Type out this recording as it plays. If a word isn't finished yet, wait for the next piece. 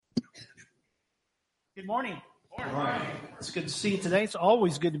Good morning. It's good to see you today. It's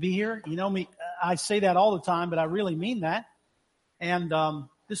always good to be here. You know me, I say that all the time, but I really mean that. And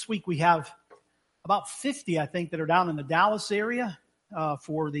this week we have about 50, I think, that are down in the Dallas area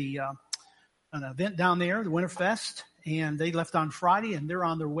for an event down there, the Winterfest. And they left on Friday, and they're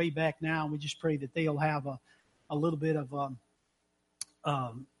on their way back now. We just pray that they'll have a little bit of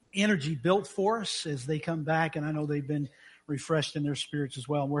energy built for us as they come back. And I know they've been refreshed in their spirits as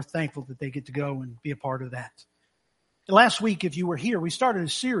well. And we're thankful that they get to go and be a part of that. Last week, if you were here, we started a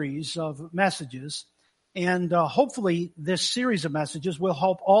series of messages. And hopefully this series of messages will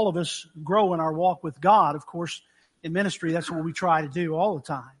help all of us grow in our walk with God. Of course, in ministry, that's what we try to do all the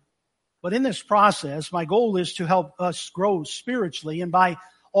time. But in this process, my goal is to help us grow spiritually. And by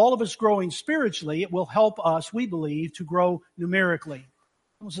all of us growing spiritually, it will help us, we believe, to grow numerically.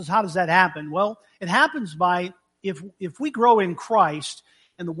 Someone says, how does that happen? Well, it happens by if we grow in Christ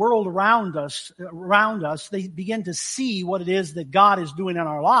and the world around us, they begin to see what it is that God is doing in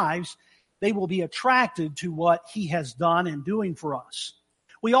our lives, they will be attracted to what He has done and doing for us.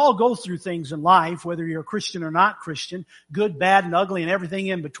 We all go through things in life, whether you're a Christian or not Christian, good, bad, and ugly, and everything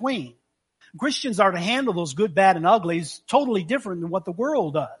in between. Christians are to handle those good, bad, and uglies totally different than what the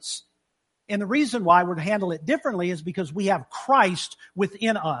world does. And the reason why we're to handle it differently is because we have Christ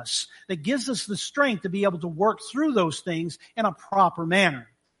within us that gives us the strength to be able to work through those things in a proper manner.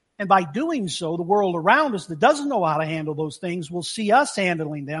 And by doing so, the world around us that doesn't know how to handle those things will see us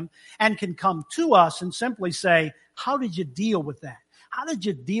handling them and can come to us and simply say, how did you deal with that? How did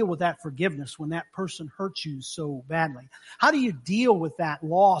you deal with that forgiveness when that person hurt you so badly? How do you deal with that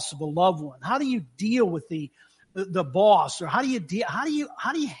loss of a loved one? How do you deal with the boss, or how do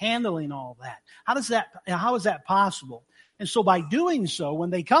you handling all that? How is that possible? And so by doing so, when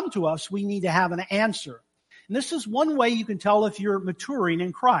they come to us, we need to have an answer. And this is one way you can tell if you're maturing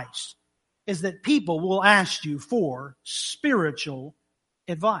in Christ, is that people will ask you for spiritual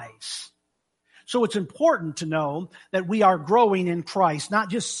advice. So it's important to know that we are growing in Christ, not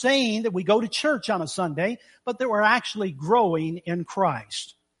just saying that we go to church on a Sunday, but that we're actually growing in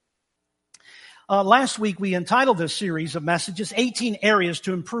Christ. Last week, we entitled this series of messages, 18 Areas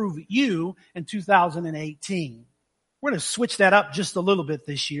to Improve You in 2018. We're going to switch that up just a little bit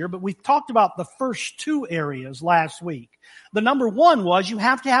this year, but we talked about the first two areas last week. The number one was you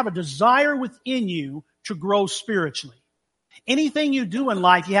have to have a desire within you to grow spiritually. Anything you do in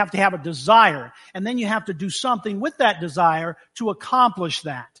life, you have to have a desire, and then you have to do something with that desire to accomplish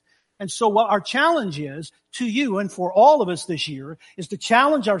that. And so what our challenge is to you and for all of us this year is to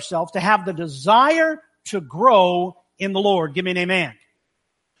challenge ourselves to have the desire to grow in the Lord. Give me an amen.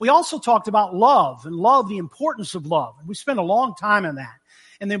 We also talked about love and the importance of love. We spent a long time on that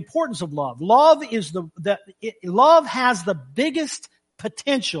and the importance of love. Love has the biggest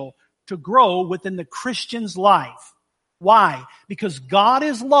potential to grow within the Christian's life. Why? Because God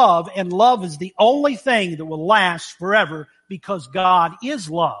is love, and love is the only thing that will last forever because God is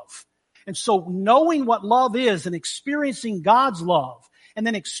love. And so knowing what love is and experiencing God's love and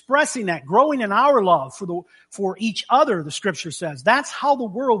then expressing that, growing in our love for each other, the Scripture says, that's how the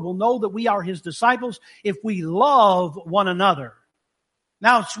world will know that we are His disciples, if we love one another.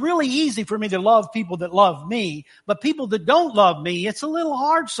 Now, it's really easy for me to love people that love me, but people that don't love me, it's a little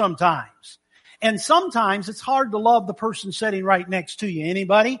hard sometimes. And sometimes it's hard to love the person sitting right next to you.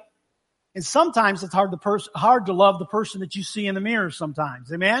 Anybody? And sometimes it's hard to love the person that you see in the mirror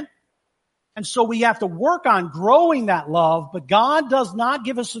sometimes. Amen? And so we have to work on growing that love, but God does not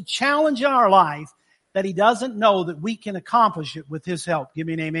give us a challenge in our life that He doesn't know that we can accomplish it with His help. Give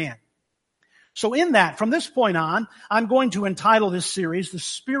me an amen. So in that, from this point on, I'm going to entitle this series, The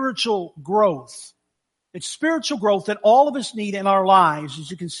Spiritual Growth. It's spiritual growth that all of us need in our lives,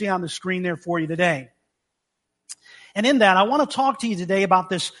 as you can see on the screen there for you today. And in that, I want to talk to you today about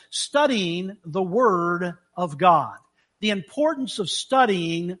this studying the Word of God. The importance of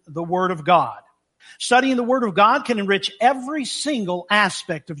studying the Word of God. Studying the Word of God can enrich every single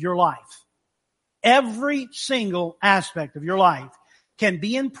aspect of your life. Every single aspect of your life can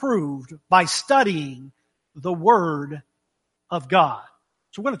be improved by studying the Word of God.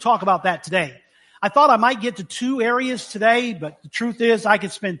 So we're going to talk about that today. I thought I might get to two areas today, but the truth is I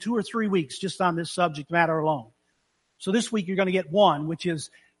could spend 2 or 3 weeks just on this subject matter alone. So this week you're going to get one, which is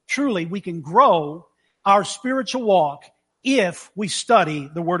truly we can grow our spiritual walk if we study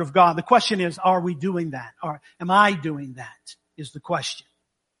the Word of God. The question is, are we doing that? Or am I doing that? Is the question.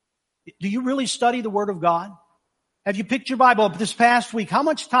 Do you really study the Word of God? Have you picked your Bible up this past week? How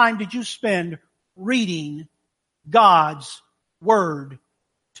much time did you spend reading God's Word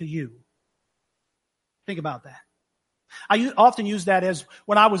to you? Think about that. I often use that as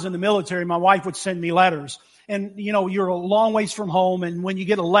when I was in the military, my wife would send me letters. And, you're a long ways from home, and when you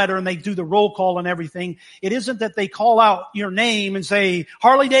get a letter and they do the roll call and everything, it isn't that they call out your name and say,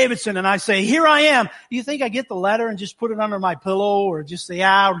 Harley Davidson, and I say, here I am. Do you think I get the letter and just put it under my pillow or just say,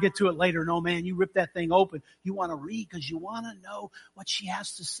 I'll get to it later? No, man, you rip that thing open. You want to read because you want to know what she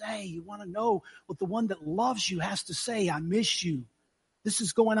has to say. You want to know what the one that loves you has to say. I miss you. This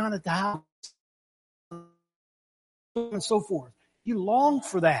is going on at the house. And so forth. You long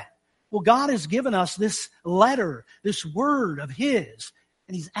for that. Well, God has given us this letter, this word of His,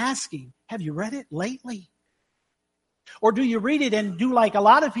 and He's asking, have you read it lately? Or do you read it and do like a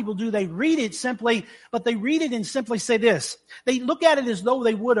lot of people do? They read it simply, but they read it and simply say this. They look at it as though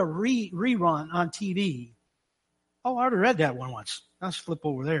they would a rerun on TV. Oh, I already read that one once. Let's flip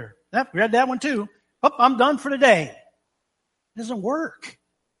over there. Yep, read that one too. Oh, I'm done for today. It doesn't work.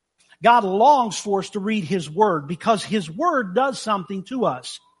 God longs for us to read His Word because His Word does something to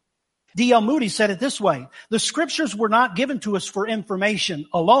us. D.L. Moody said it this way: the Scriptures were not given to us for information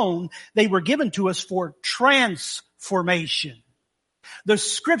alone. They were given to us for transformation. The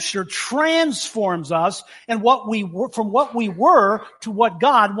Scripture transforms us and from what we were to what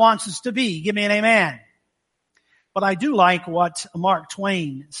God wants us to be. Give me an amen. But I do like what Mark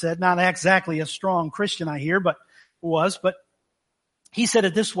Twain said. Not exactly a strong Christian, I hear, but he said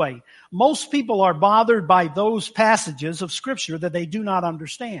it this way: most people are bothered by those passages of Scripture that they do not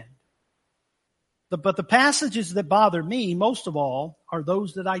understand. But the passages that bother me most of all are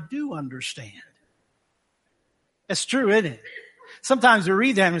those that I do understand. That's true, isn't it? Sometimes we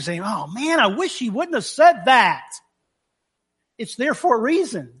read them and say, oh man, I wish he wouldn't have said that. It's there for a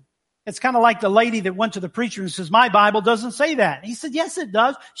reason. It's kind of like the lady that went to the preacher and says, my Bible doesn't say that. He said, yes, it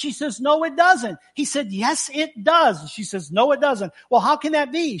does. She says, no, it doesn't. He said, yes, it does. She says, no, it doesn't. Well, how can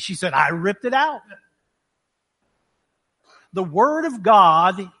that be? She said, I ripped it out. The Word of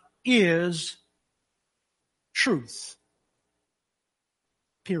God is truth.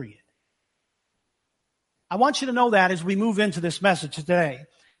 Period. I want you to know that as we move into this message today.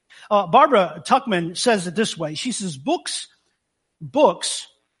 Barbara Tuchman says it this way. She says, books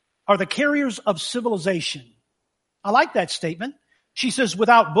are the carriers of civilization. I like that statement. She says,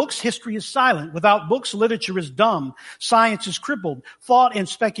 without books, history is silent. Without books, literature is dumb. Science is crippled. Thought and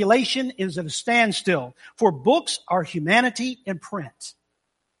speculation is at a standstill. For books are humanity in print.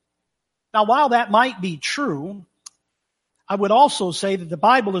 Now, while that might be true, I would also say that the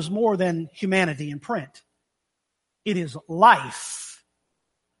Bible is more than humanity in print. It is life.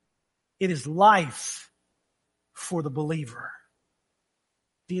 It is life for the believer.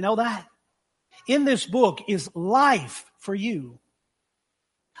 Do you know that? In this book is life for you.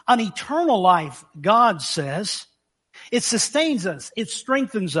 An eternal life, God says. It sustains us. It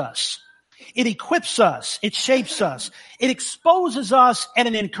strengthens us. It equips us. It shapes us. It exposes us and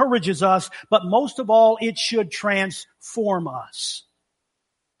it encourages us. But most of all, it should transform us.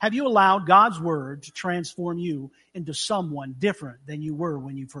 Have you allowed God's Word to transform you into someone different than you were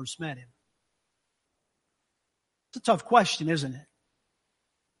when you first met Him? It's a tough question, isn't it?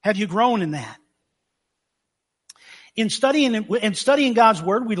 Have you grown in that? In studying God's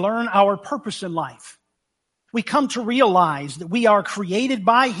Word, we learn our purpose in life. We come to realize that we are created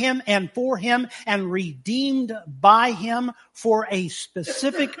by Him and for Him and redeemed by Him for a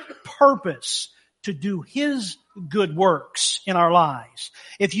specific purpose to do His good works in our lives.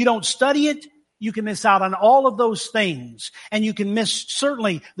 If you don't study it, you can miss out on all of those things. And you can miss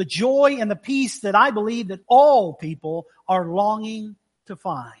certainly the joy and the peace that I believe that all people are longing to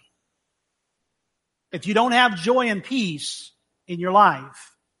find. If you don't have joy and peace in your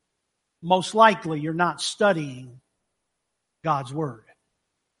life, most likely you're not studying God's Word.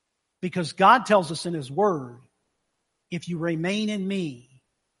 Because God tells us in His Word, if you remain in me,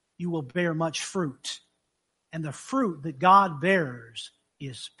 you will bear much fruit. And the fruit that God bears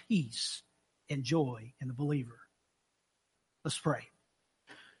is peace and joy in the believer. Let's pray.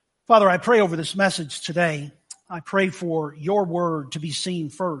 Father, I pray over this message today. I pray for your Word to be seen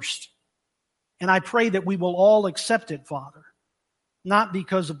first. And I pray that we will all accept it, Father. Not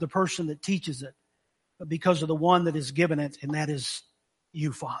because of the person that teaches it, but because of the one that has given it, and that is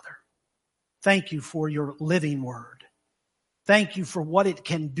you, Father. Thank you for your living Word. Thank you for what it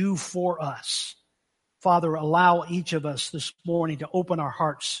can do for us. Father, allow each of us this morning to open our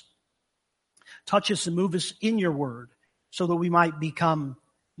hearts. Touch us and move us in your Word so that we might become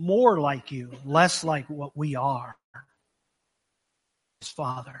more like you, less like what we are.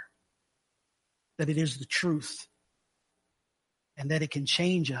 Father, that it is the truth. And that it can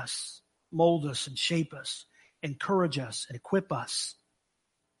change us, mold us, and shape us, encourage us, and equip us,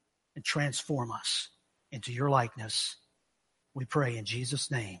 and transform us into your likeness. We pray in Jesus'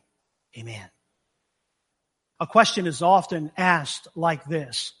 name. Amen. A question is often asked like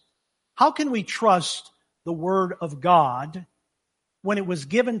this: how can we trust the Word of God when it was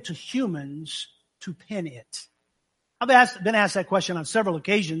given to humans to pen it? I've been asked that question on several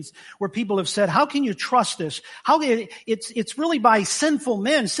occasions where people have said, how can you trust this? It's really by sinful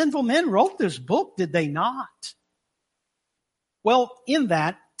men. Sinful men wrote this book, did they not? Well, in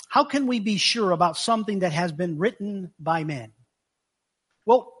that, how can we be sure about something that has been written by men?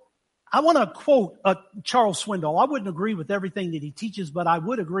 Well, I want to quote Charles Swindoll. I wouldn't agree with everything that he teaches, but I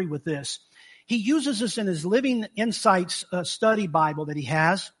would agree with this. He uses this in his Living Insights study Bible that he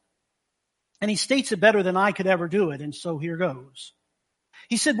has, and he states it better than I could ever do it, and so here goes.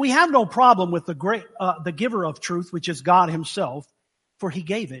 He said, we have no problem with the giver of truth, which is God himself, for he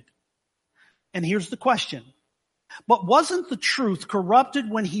gave it. And here's the question. But wasn't the truth corrupted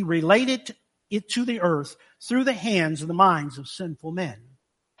when he related it to the earth through the hands and the minds of sinful men?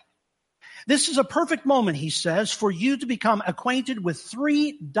 This is a perfect moment, he says, for you to become acquainted with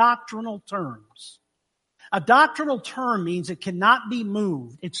three doctrinal terms. A doctrinal term means it cannot be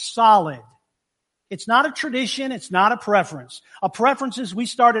moved. It's solid. It's not a tradition. It's not a preference. A preference is we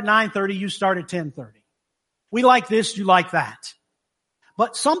start at 9:30, you start at 10:30. We like this, you like that.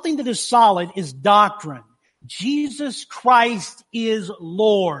 But something that is solid is doctrine. Jesus Christ is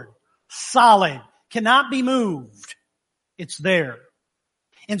Lord. Solid. Cannot be moved. It's there.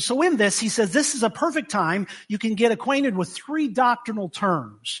 And so in this, he says, this is a perfect time you can get acquainted with three doctrinal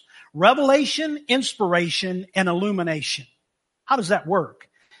terms: revelation, inspiration, and illumination. How does that work?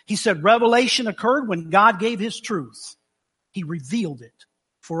 He said revelation occurred when God gave his truth. He revealed it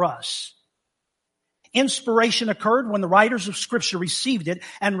for us. Inspiration occurred when the writers of Scripture received it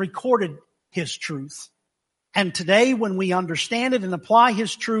and recorded his truth. And today, when we understand it and apply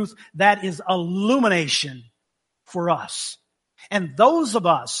his truth, that is illumination for us. And those of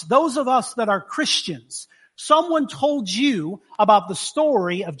us that are Christians, someone told you about the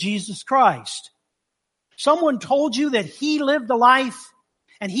story of Jesus Christ. Someone told you that he lived a life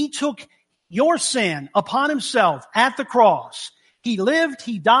and he took your sin upon himself at the cross. He lived,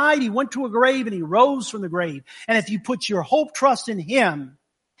 he died, he went to a grave, and he rose from the grave. And if you put your hope, trust in him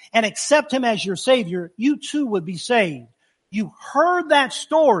and accept him as your Savior, you too would be saved. You heard that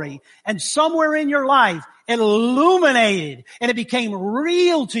story, and somewhere in your life it illuminated and it became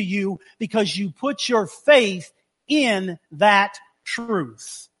real to you because you put your faith in that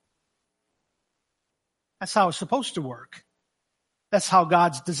truth. That's how it's supposed to work. That's how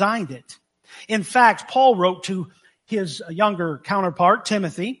God's designed it. In fact, Paul wrote to his younger counterpart,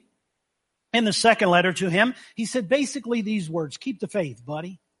 Timothy, in the second letter to him, he said basically these words: keep the faith,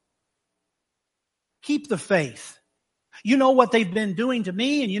 buddy. Keep the faith. You know what they've been doing to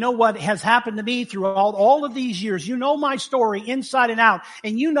me, and you know what has happened to me throughout all of these years. You know my story inside and out.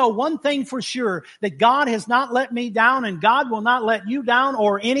 And you know one thing for sure, that God has not let me down, and God will not let you down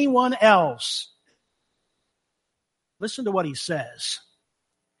or anyone else. Listen to what he says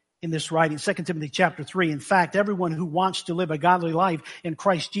in this writing, 2 Timothy chapter 3. In fact, everyone who wants to live a godly life in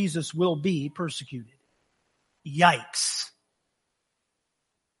Christ Jesus will be persecuted. Yikes.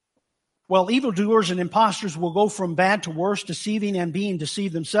 Well, evildoers and impostors will go from bad to worse, deceiving and being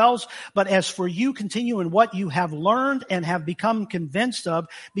deceived themselves. But as for you, continue in what you have learned and have become convinced of,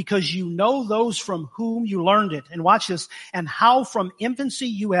 because you know those from whom you learned it. And watch this. And how from infancy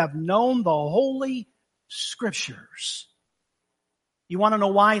you have known the Holy Scriptures. You want to know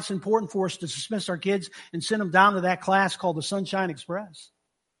why it's important for us to dismiss our kids and send them down to that class called the Sunshine Express?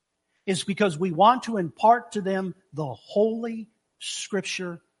 It's because we want to impart to them the Holy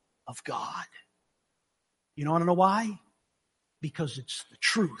Scripture of God. You want to know why? Because it's the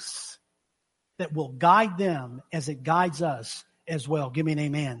truth that will guide them as it guides us as well. Give me an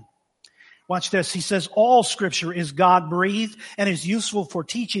amen. Watch this. He says, all Scripture is God-breathed and is useful for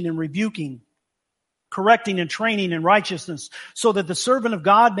teaching and rebuking, correcting and training in righteousness, so that the servant of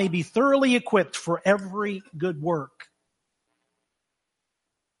God may be thoroughly equipped for every good work.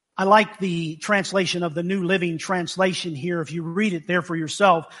 I like the translation of the New Living Translation here. If you read it there for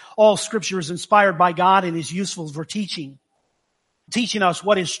yourself, all Scripture is inspired by God and is useful for teaching us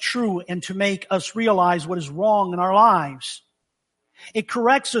what is true and to make us realize what is wrong in our lives. It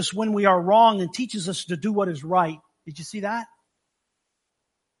corrects us when we are wrong and teaches us to do what is right. Did you see that?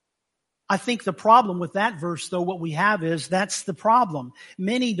 I think the problem with that verse, though, what we have is that's the problem.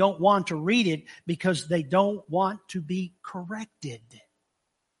 Many don't want to read it because they don't want to be corrected.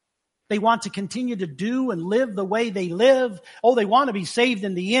 They want to continue to do and live the way they live. Oh, they want to be saved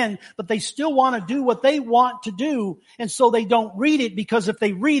in the end, but they still want to do what they want to do. And so they don't read it, because if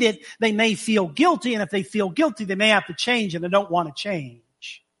they read it, they may feel guilty. And if they feel guilty, they may have to change, and they don't want to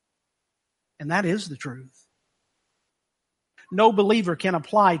change. And that is the truth. No believer can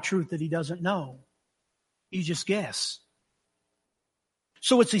apply truth that he doesn't know. You just guess.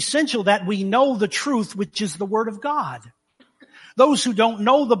 So it's essential that we know the truth, which is the Word of God. Those who don't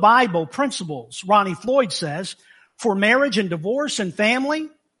know the Bible principles, Ronnie Floyd says, for marriage and divorce and family,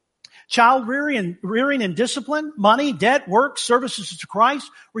 child rearing and discipline, money, debt, work, services to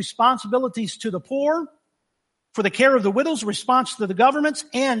Christ, responsibilities to the poor, for the care of the widows, response to the governments,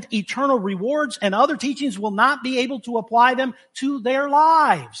 and eternal rewards and other teachings, will not be able to apply them to their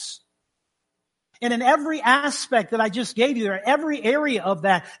lives. And in every aspect that I just gave you there, every area of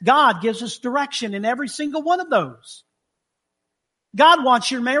that, God gives us direction in every single one of those. God wants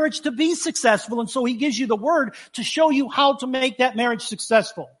your marriage to be successful, and so He gives you the Word to show you how to make that marriage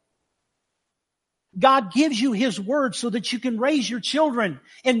successful. God gives you His Word so that you can raise your children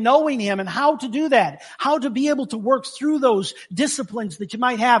in knowing Him and how to do that, how to be able to work through those disciplines that you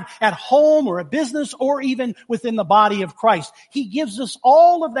might have at home or at business or even within the body of Christ. He gives us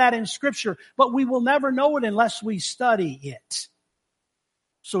all of that in Scripture, but we will never know it unless we study it.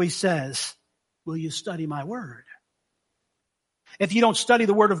 So He says, will you study my Word? If you don't study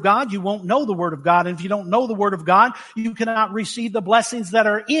the Word of God, you won't know the Word of God. And if you don't know the Word of God, you cannot receive the blessings that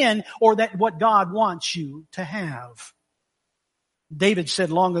are in or that what God wants you to have. David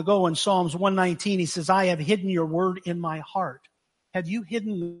said long ago in Psalms 119, he says, I have hidden your Word in my heart. Have you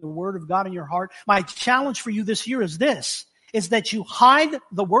hidden the Word of God in your heart? My challenge for you this year is this, is that you hide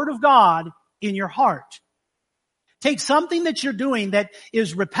the Word of God in your heart. Take something that you're doing that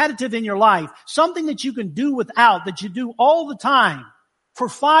is repetitive in your life, something that you can do without, that you do all the time for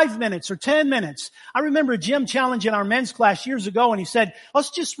 5 minutes or 10 minutes. I remember Jim challenging our men's class years ago, and he said,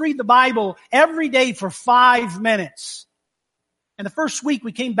 let's just read the Bible every day for 5 minutes. And the first week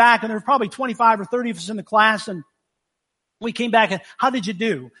we came back, and there were probably 25 or 30 of us in the class, and we came back and, how did you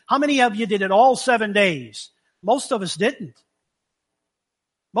do? How many of you did it all 7 days? Most of us didn't.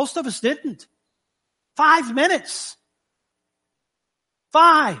 Most of us didn't. 5 minutes.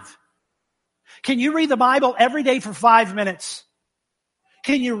 5. Can you read the Bible every day for 5 minutes?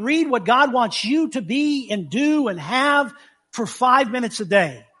 Can you read what God wants you to be and do and have for 5 minutes a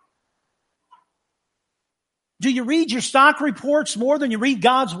day? Do you read your stock reports more than you read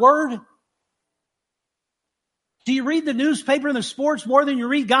God's Word? Do you read the newspaper and the sports more than you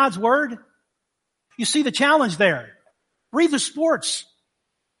read God's Word? You see the challenge there. Read the sports.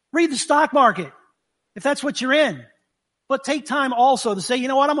 Read the stock market, if that's what you're in. But take time also to say, you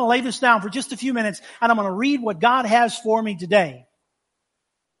know what, I'm going to lay this down for just a few minutes, and I'm going to read what God has for me today.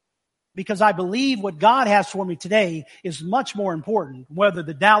 Because I believe what God has for me today is much more important whether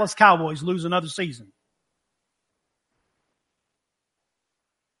the Dallas Cowboys lose another season.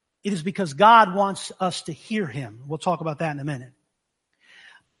 It is because God wants us to hear Him. We'll talk about that in a minute.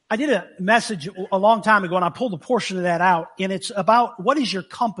 I did a message a long time ago, and I pulled a portion of that out, and it's about what is your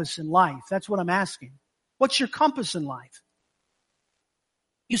compass in life? That's what I'm asking. What's your compass in life?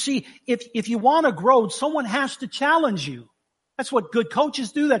 You see, if you want to grow, someone has to challenge you. That's what good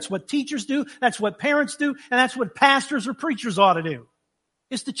coaches do. That's what teachers do. That's what parents do. And that's what pastors or preachers ought to do,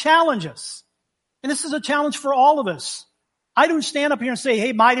 is to challenge us. And this is a challenge for all of us. I don't stand up here and say,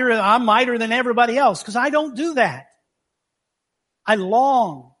 hey, I'm mightier than everybody else, because I don't do that. I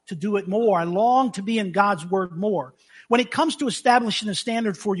long to do it more. I long to be in God's Word more. When it comes to establishing a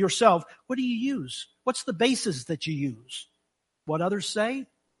standard for yourself, what do you use? What's the basis that you use? What others say?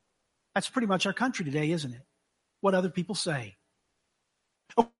 That's pretty much our country today, isn't it? What other people say.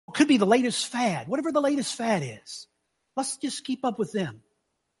 Or it could be the latest fad. Whatever the latest fad is. Let's just keep up with them.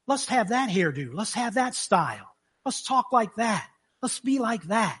 Let's have that hairdo. Let's have that style. Let's talk like that. Let's be like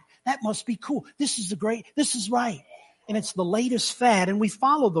that. That must be cool. This is right. And it's the latest fad, and we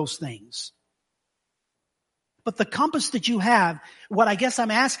follow those things. But the compass that you have, what I guess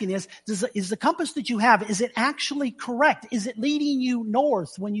I'm asking is the compass that you have, is it actually correct? Is it leading you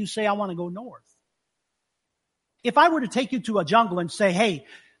north when you say, I want to go north? If I were to take you to a jungle and say, hey,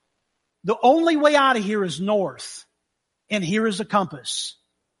 the only way out of here is north, and here is a compass.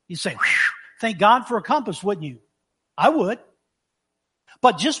 You say, thank God for a compass, wouldn't you? I would.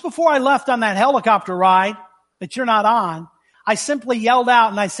 But just before I left on that helicopter ride that you're not on, I simply yelled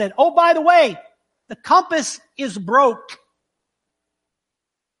out and I said, oh, by the way, the compass is broke.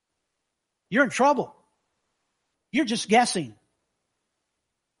 You're in trouble. You're just guessing.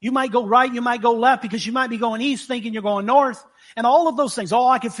 You might go right, you might go left, because you might be going east thinking you're going north. And all of those things,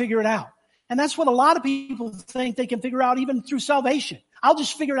 I can figure it out. And that's what a lot of people think they can figure out even through salvation. I'll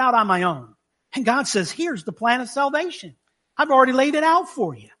just figure it out on my own. And God says, here's the plan of salvation. I've already laid it out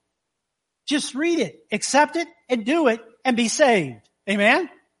for you. Just read it, accept it, and do it, and be saved. Amen?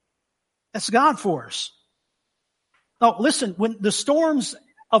 That's God for us. Now, listen, when the storms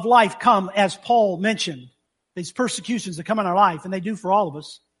of life come, as Paul mentioned, these persecutions that come in our life, and they do for all of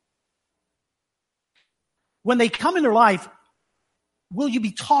us, when they come in your life, will you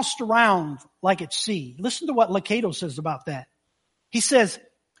be tossed around like at sea? Listen to what Locato says about that. He says,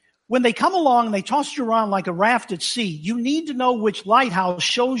 when they come along and they toss you around like a raft at sea, you need to know which lighthouse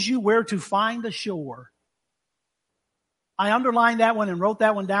shows you where to find the shore. I underlined that one and wrote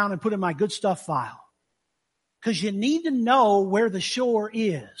that one down and put it in my good stuff file. Because you need to know where the shore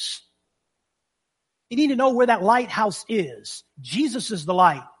is. You need to know where that lighthouse is. Jesus is the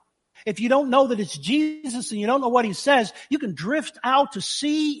light. If you don't know that it's Jesus and you don't know what he says, you can drift out to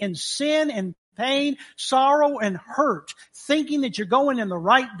sea in sin and pain, sorrow, and hurt, thinking that you're going in the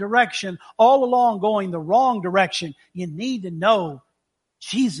right direction, all along going the wrong direction. You need to know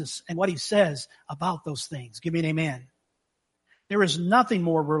Jesus and what he says about those things. Give me an amen. There is nothing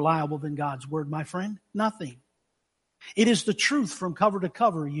more reliable than God's word, my friend. Nothing. It is the truth from cover to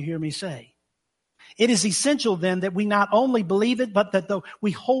cover, you hear me say. It is essential then that we not only believe it, but that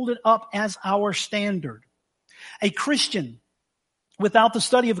we hold it up as our standard. A Christian without the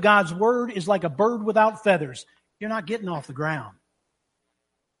study of God's word is like a bird without feathers. You're not getting off the ground.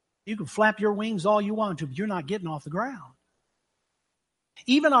 You can flap your wings all you want to, but you're not getting off the ground.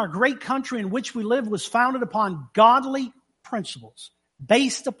 Even our great country in which we live was founded upon godly principles,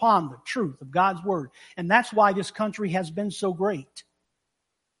 based upon the truth of God's word. And that's why this country has been so great.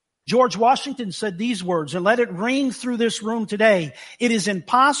 George Washington said these words, and let it ring through this room today. It is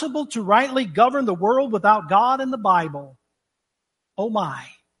impossible to rightly govern the world without God and the Bible. Oh my.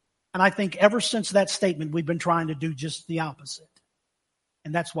 And I think ever since that statement, we've been trying to do just the opposite.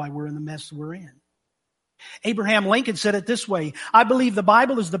 And that's why we're in the mess we're in. Abraham Lincoln said it this way, I believe the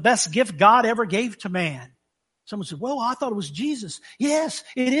Bible is the best gift God ever gave to man. Someone said, well, I thought it was Jesus. Yes,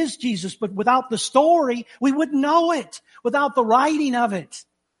 it is Jesus, but without the story, we wouldn't know it. Without the writing of it.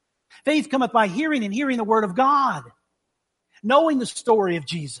 Faith cometh by hearing, and hearing the word of God. Knowing the story of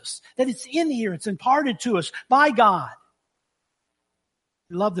Jesus, that it's in here, it's imparted to us by God.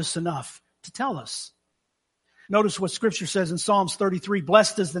 We love this enough to tell us. Notice what Scripture says in Psalms 33,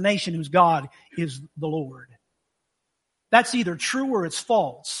 blessed is the nation whose God is the Lord. That's either true or it's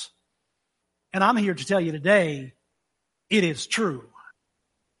false. And I'm here to tell you today, it is true.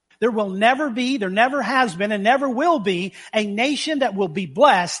 There will never be, there never has been, and never will be a nation that will be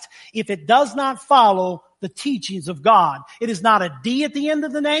blessed if it does not follow the teachings of God. It is not a D at the end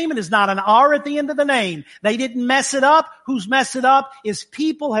of the name. It is not an R at the end of the name. They didn't mess it up. Who's messed it up is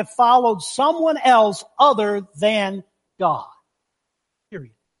people have followed someone else other than God.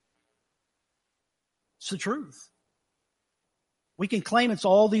 Period. It's the truth. We can claim it's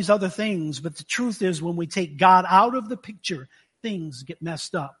all these other things, but the truth is when we take God out of the picture, things get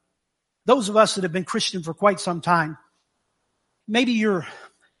messed up. Those of us that have been Christian for quite some time, maybe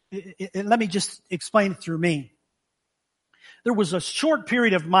let me just explain it through me. There was a short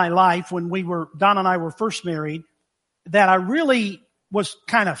period of my life when Don and I were first married, that I really was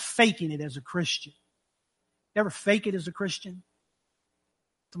kind of faking it as a Christian. You ever fake it as a Christian?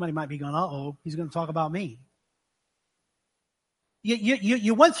 Somebody might be going, uh-oh, he's going to talk about me.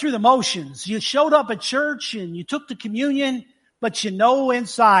 You went through the motions. You showed up at church and you took the communion, but you know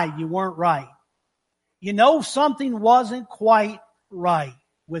inside you weren't right. You know something wasn't quite right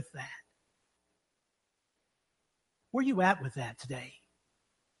with that. Where are you at with that today?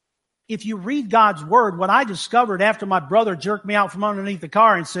 If you read God's word, what I discovered after my brother jerked me out from underneath the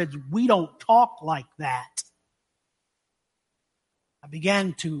car and said, we don't talk like that. I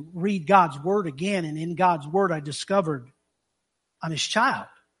began to read God's word again, and in God's word I discovered I'm his child.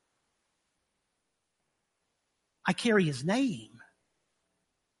 I carry his name.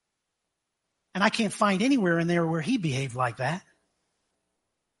 And I can't find anywhere in there where he behaved like that.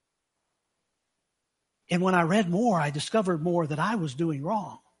 And when I read more, I discovered more that I was doing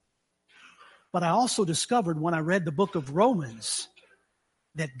wrong. But I also discovered when I read the book of Romans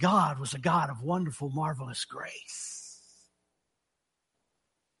that God was a God of wonderful, marvelous grace.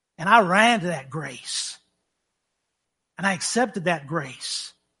 And I ran to that grace. And I accepted that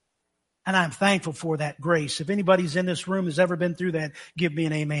grace. And I'm thankful for that grace. If anybody's in this room has ever been through that, give me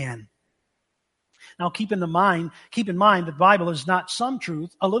an amen. Now keep in mind that the Bible is not some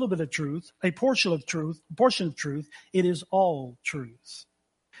truth, a little bit of truth, a portion of truth. It is all truth.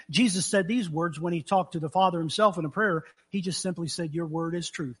 Jesus said these words when he talked to the Father himself in a prayer. He just simply said, your word is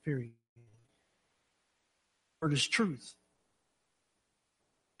truth, period. Word is truth.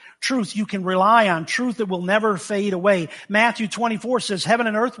 Truth you can rely on. Truth that will never fade away. Matthew 24 says, heaven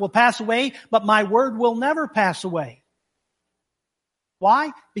and earth will pass away, but my word will never pass away.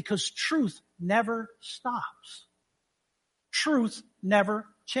 Why? Because truth never stops. Truth never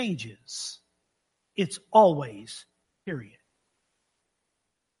changes. It's always period.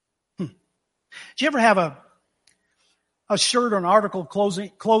 Do you ever have a shirt or an article of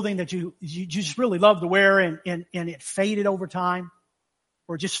clothing that you just really love to wear and it faded over time?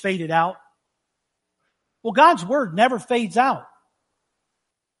 Or just faded out? Well, God's word never fades out.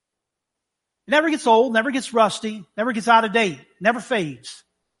 It never gets old, never gets rusty, never gets out of date, never fades.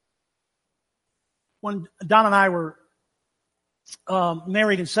 When Don and I were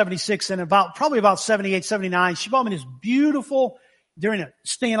married in 76 and probably about 78, 79, she bought me this beautiful, during a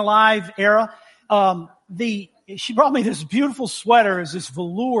staying alive era, she brought me this beautiful sweater, as this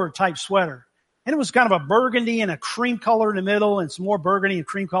velour type sweater. And it was kind of a burgundy and a cream color in the middle and some more burgundy and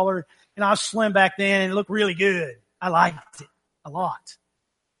cream color. And I was slim back then and it looked really good. I liked it a lot.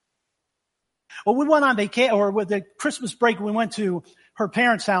 Well, we went on vacation, or with the Christmas break, we went to her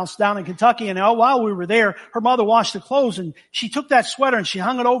parents' house down in Kentucky. And while we were there, her mother washed the clothes and she took that sweater and she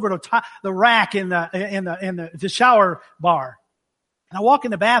hung it over the rack in the shower bar. And I walk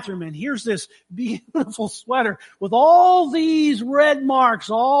in the bathroom and here's this beautiful sweater with all these red marks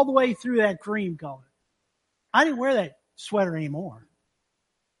all the way through that cream color. I didn't wear that sweater anymore.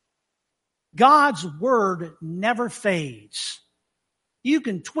 God's word never fades. You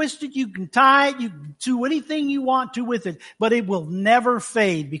can twist it, you can tie it, you can do anything you want to with it, but it will never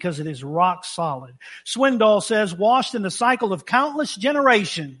fade because it is rock solid. Swindoll says, washed in the cycle of countless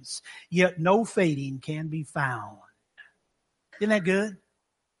generations, yet no fading can be found. Isn't that good?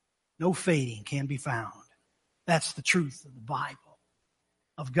 No fading can be found. That's the truth of the Bible,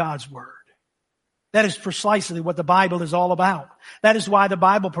 of God's word. That is precisely what the Bible is all about. That is why the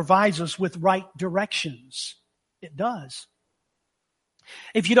Bible provides us with right directions. It does.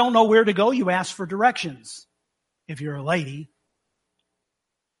 If you don't know where to go, you ask for directions. If you're a lady.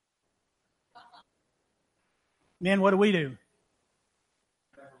 Men, what do?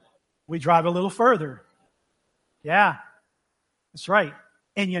 We drive a little further. Yeah. That's right.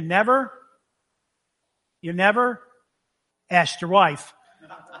 And you never asked your wife.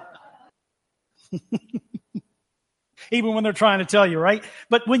 Even when they're trying to tell you, right?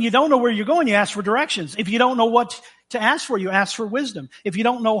 But when you don't know where you're going, you ask for directions. If you don't know what to ask for, you ask for wisdom. If you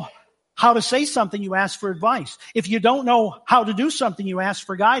don't know how to say something, you ask for advice. If you don't know how to do something, you ask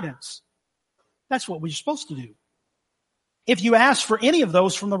for guidance. That's what we're supposed to do. If you ask for any of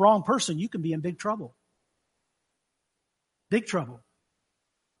those from the wrong person, you can be in big trouble. Big trouble.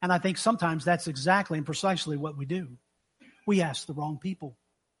 And I think sometimes that's exactly and precisely what we do. We ask the wrong people.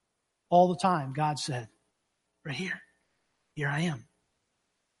 All the time, God said, right here I am.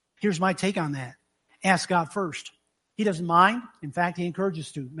 Here's my take on that. Ask God first. He doesn't mind. In fact, he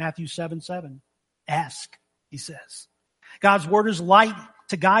encourages to. Matthew 7:7. Ask, he says. God's word is light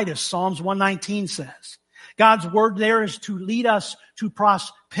to guide us. Psalms 119 says. God's word there is to lead us to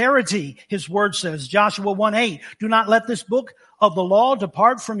prosperity. His word says, Joshua 1:8, do not let this book of the law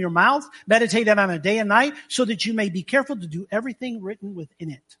depart from your mouth. Meditate on it day and night so that you may be careful to do everything written within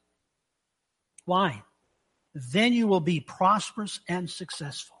it. Why? Then you will be prosperous and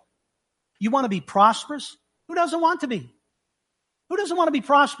successful. You want to be prosperous? Who doesn't want to be? Who doesn't want to be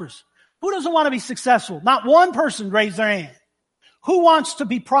prosperous? Who doesn't want to be successful? Not one person raised their hand. Who wants to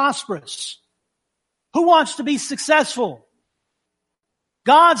be prosperous? Who wants to be successful?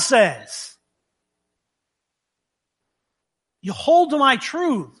 God says, you hold to my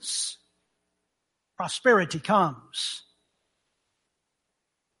truths, prosperity comes.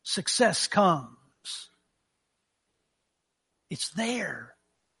 Success comes. It's there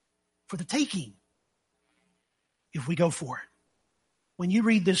for the taking if we go for it. When you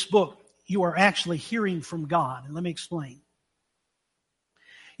read this book, you are actually hearing from God. And let me explain.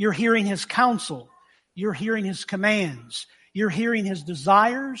 You're hearing his counsel. You're hearing his commands. You're hearing his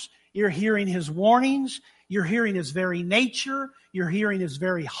desires. You're hearing his warnings. You're hearing his very nature. You're hearing his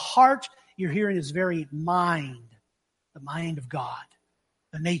very heart. You're hearing his very mind. The mind of God.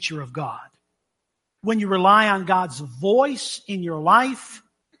 The nature of God. When you rely on God's voice in your life,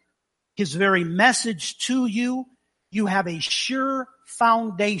 his very message to you, you have a sure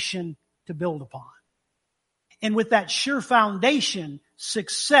foundation to build upon. And with that sure foundation,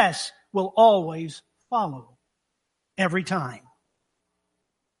 success will always follow. Every time.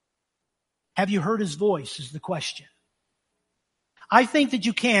 Have you heard his voice is the question. I think that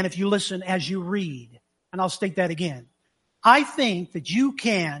you can if you listen as you read. And I'll state that again. I think that you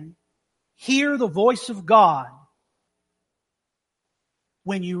can hear the voice of God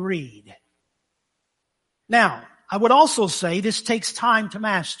when you read. Now, I would also say this takes time to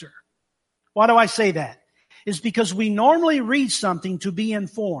master. Why do I say that? It's because we normally read something to be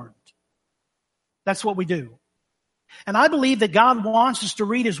informed. That's what we do. And I believe that God wants us to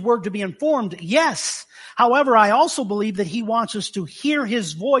read His Word to be informed, yes. However, I also believe that He wants us to hear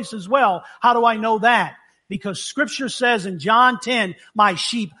His voice as well. How do I know that? Because Scripture says in John 10, my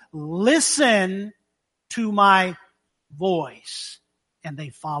sheep listen to my voice, and they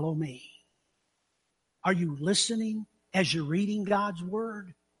follow me. Are you listening as you're reading God's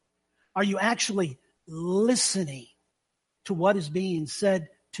Word? Are you actually listening to what is being said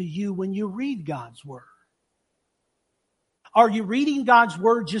to you when you read God's Word? Are you reading God's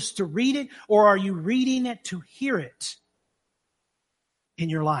Word just to read it, or are you reading it to hear it in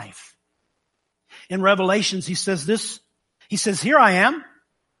your life? In Revelations, He says this. He says, here I am.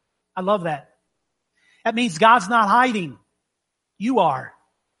 I love that. That means God's not hiding. You are.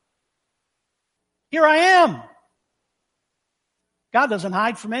 Here I am. God doesn't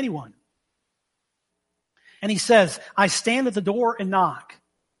hide from anyone. And He says, I stand at the door and knock.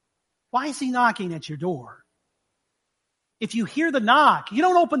 Why is He knocking at your door? If you hear the knock, you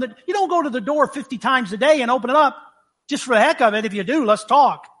don't go to the door 50 times a day and open it up just for the heck of it. If you do, let's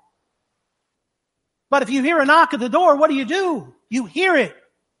talk. But if you hear a knock at the door, what do? You hear it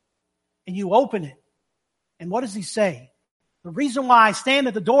and you open it. And what does He say? The reason why I stand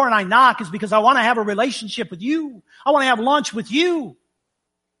at the door and I knock is because I want to have a relationship with you. I want to have lunch with you.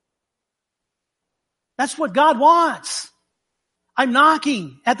 That's what God wants. I'm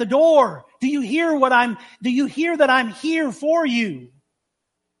knocking at the door. Do you hear that I'm here for you?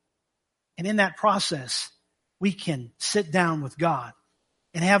 And in that process, we can sit down with God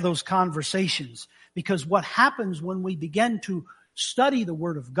and have those conversations. Because what happens when we begin to study the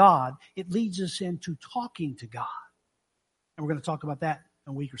Word of God, it leads us into talking to God. And we're going to talk about that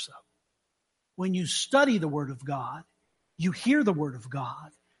in a week or so. When you study the Word of God, you hear the Word of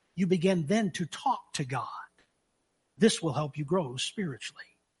God, you begin then to talk to God. This will help you grow spiritually.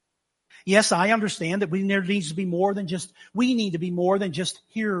 Yes, I understand that we need to be more than just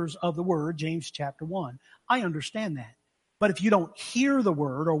hearers of the Word, James chapter 1. I understand that. But if you don't hear the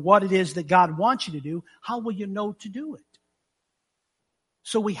Word or what it is that God wants you to do, how will you know to do it?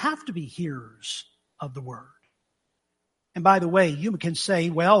 So we have to be hearers of the Word. And by the way, you can say,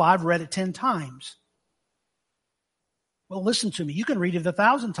 well, I've read it 10 times. Well, listen to me. You can read it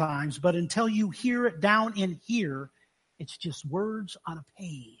 1,000 times, but until you hear it down in here, it's just words on a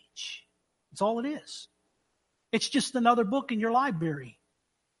page. That's all it is. It's just another book in your library.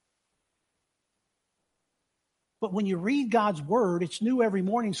 But when you read God's Word, it's new every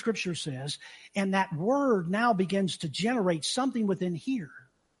morning, Scripture says, and that Word now begins to generate something within here,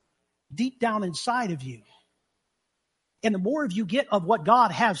 deep down inside of you. And the more of you get of what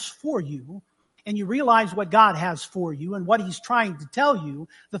God has for you, and you realize what God has for you and what He's trying to tell you,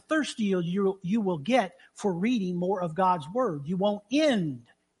 the thirstier you will get for reading more of God's Word. You won't end.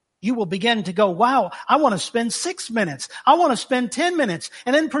 You will begin to go, wow, I want to spend 6 minutes. I want to spend 10 minutes.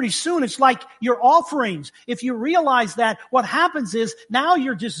 And then pretty soon it's like your offerings. If you realize that, what happens is now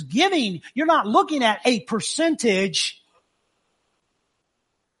you're just giving. You're not looking at a percentage.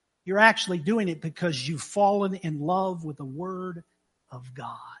 You're actually doing it because you've fallen in love with the Word of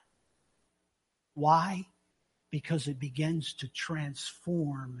God. Why? Because it begins to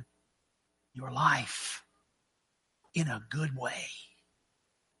transform your life in a good way.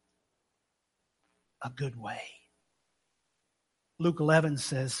 A good way. Luke 11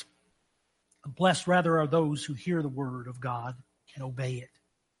 says, blessed rather are those who hear the Word of God and obey it.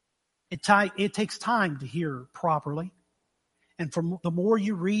 It takes time to hear properly. And from the more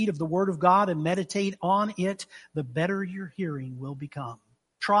you read of the Word of God and meditate on it, the better your hearing will become.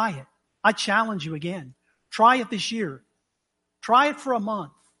 Try it. I challenge you again. Try it this year. Try it for a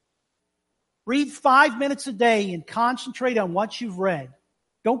month. Read 5 minutes a day and concentrate on what you've read.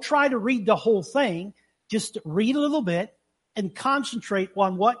 Don't try to read the whole thing. Just read a little bit and concentrate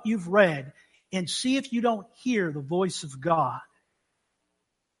on what you've read and see if you don't hear the voice of God.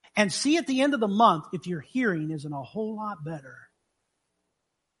 And see at the end of the month if your hearing isn't a whole lot better.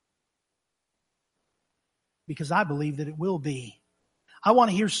 Because I believe that it will be. I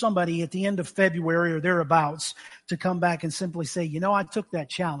want to hear somebody at the end of February or thereabouts to come back and simply say, you know, I took that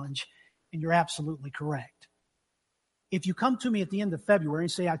challenge, and you're absolutely correct. If you come to me at the end of February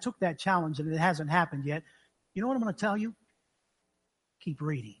and say, I took that challenge and it hasn't happened yet, you know what I'm going to tell you? Keep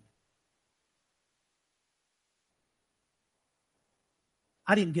reading.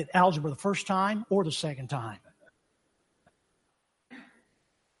 I didn't get algebra the first time or the second time.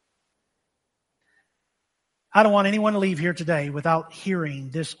 I don't want anyone to leave here today without hearing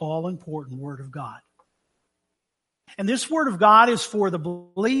this all-important Word of God. And this Word of God is for the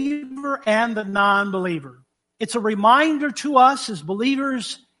believer and the non-believer. It's a reminder to us as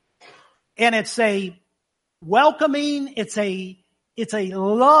believers, and it's a welcoming, it's a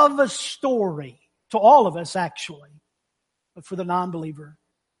love story to all of us, actually, but for the non-believer.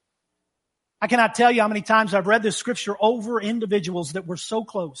 I cannot tell you how many times I've read this scripture over individuals that were so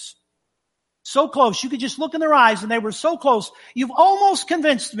close. So close. You could just look in their eyes and they were so close. You've almost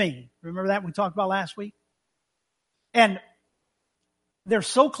convinced me. Remember that we talked about last week? And they're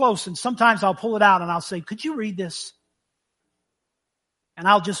so close, and sometimes I'll pull it out and I'll say, could you read this? And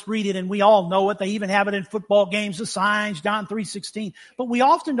I'll just read it, and we all know it. They even have it in football games, the signs, John 3:16. But we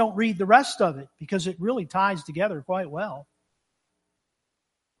often don't read the rest of it because it really ties together quite well.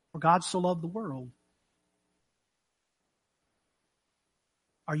 For God so loved the world.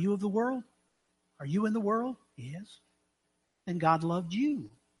 Are you of the world? Are you in the world? Yes. And God loved you.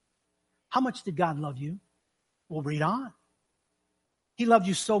 How much did God love you? Well, read on. He loved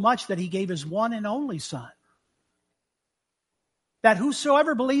you so much that He gave His one and only Son, that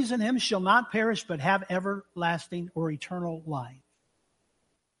whosoever believes in Him shall not perish but have everlasting or eternal life.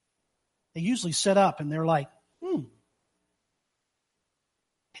 They usually sit up and they're like,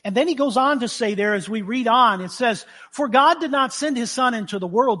 And then he goes on to say there, as we read on, it says, for God did not send His Son into the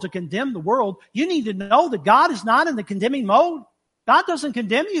world to condemn the world. You need to know that God is not in the condemning mode. God doesn't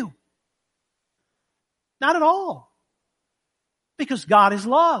condemn you. Not at all. Because God is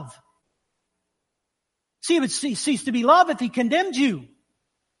love. See, it would cease to be love if He condemned you.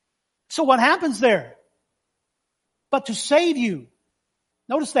 So what happens there? But to save you.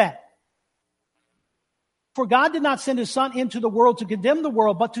 Notice that. For God did not send His Son into the world to condemn the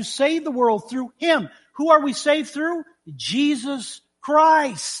world, but to save the world through Him. Who are we saved through? Jesus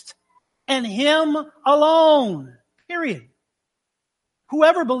Christ. And Him alone. Period.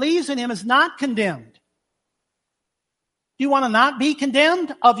 Whoever believes in Him is not condemned. Do you want to not be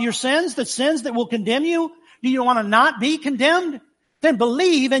condemned of your sins, the sins that will condemn you? Do you want to not be condemned? Then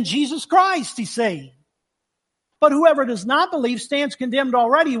believe in Jesus Christ, He's saying. But whoever does not believe stands condemned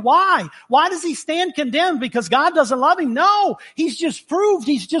already. Why? Why does he stand condemned? Because God doesn't love him? No. He's just proved,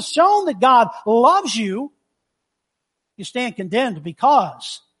 He's just shown that God loves you. You stand condemned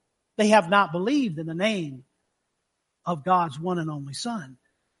because they have not believed in the name of God's one and only Son.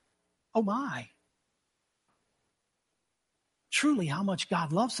 Oh my. Truly, how much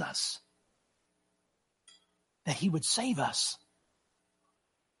God loves us. That He would save us.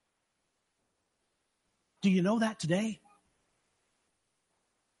 Do you know that today?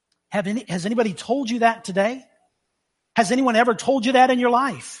 Has anybody told you that today? Has anyone ever told you that in your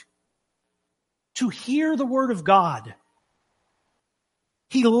life? To hear the Word of God.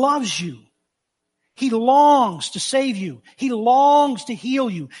 He loves you. He longs to save you. He longs to heal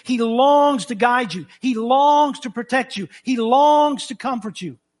you. He longs to guide you. He longs to protect you. He longs to comfort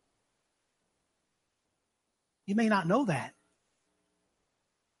you. You may not know that,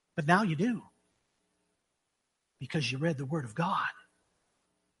 but now you do. Because you read the Word of God.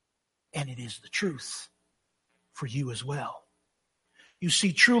 And it is the truth for you as well. You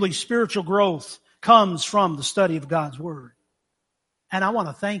see, truly spiritual growth comes from the study of God's Word. And I want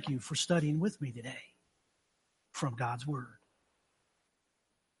to thank you for studying with me today from God's Word.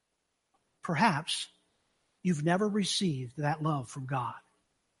 Perhaps you've never received that love from God.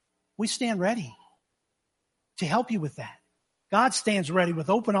 We stand ready to help you with that. God stands ready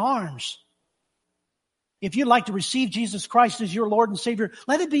with open arms. If you'd like to receive Jesus Christ as your Lord and Savior,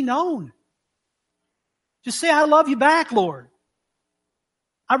 let it be known. Just say, I love you back, Lord.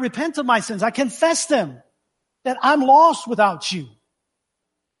 I repent of my sins. I confess them, that I'm lost without you.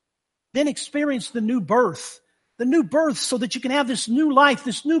 Then experience the new birth so that you can have this new life,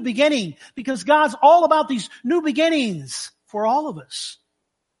 this new beginning, because God's all about these new beginnings for all of us.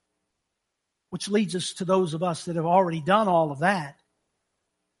 Which leads us to those of us that have already done all of that.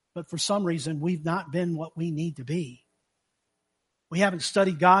 But for some reason, we've not been what we need to be. We haven't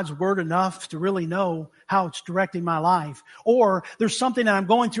studied God's Word enough to really know how it's directing my life. Or there's something that I'm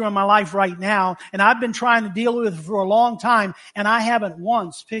going through in my life right now, and I've been trying to deal with it for a long time, and I haven't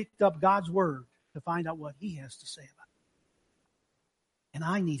once picked up God's Word to find out what He has to say about it. And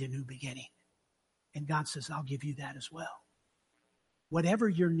I need a new beginning. And God says, I'll give you that as well. Whatever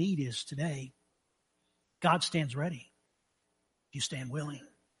your need is today, God stands ready. You stand willing.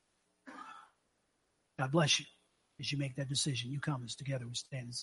 God bless you as you make that decision. You come as together we stand.